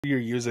You're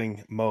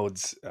using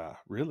modes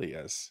really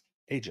as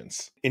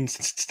agents.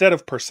 Instead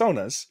of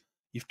personas,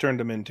 you've turned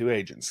them into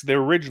agents.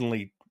 They're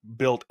originally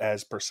built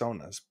as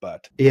personas,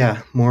 but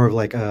Yeah, more of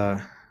like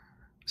a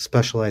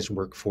specialized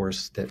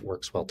workforce that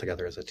works well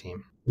together as a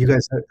team. You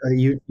guys,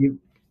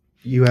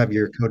 you have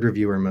your code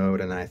reviewer mode,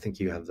 and I think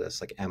you have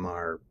this like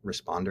MR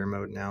responder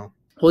mode now.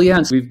 Well, yeah,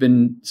 and so we've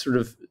been sort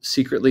of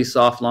secretly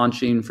soft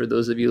launching for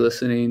those of you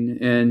listening,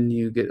 and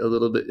you get a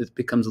little bit, it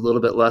becomes a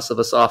little bit less of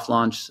a soft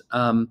launch.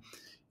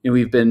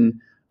 We've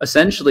been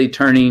essentially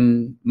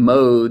turning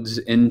modes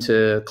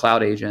into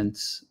cloud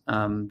agents,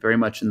 very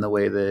much in the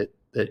way that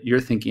you're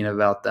thinking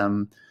about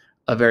them,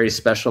 a very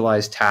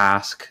specialized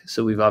task.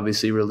 So we've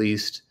obviously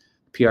released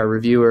PR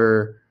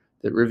reviewer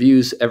that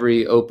reviews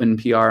every open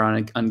PR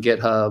on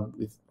GitHub.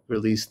 We've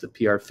released the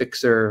PR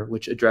fixer,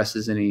 which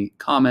addresses any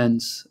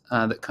comments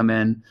that come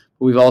in.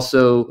 We've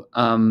also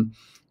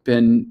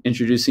been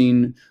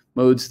introducing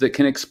modes that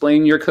can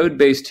explain your code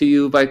base to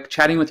you by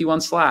chatting with you on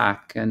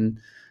Slack. And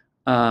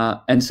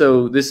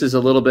so this is a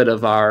little bit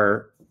of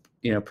our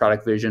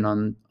product vision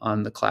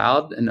on the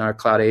cloud, and our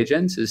cloud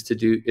agents is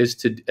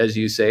to, as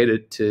you say,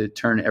 to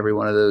turn every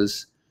one of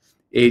those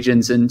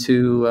agents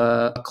into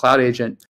a cloud agent.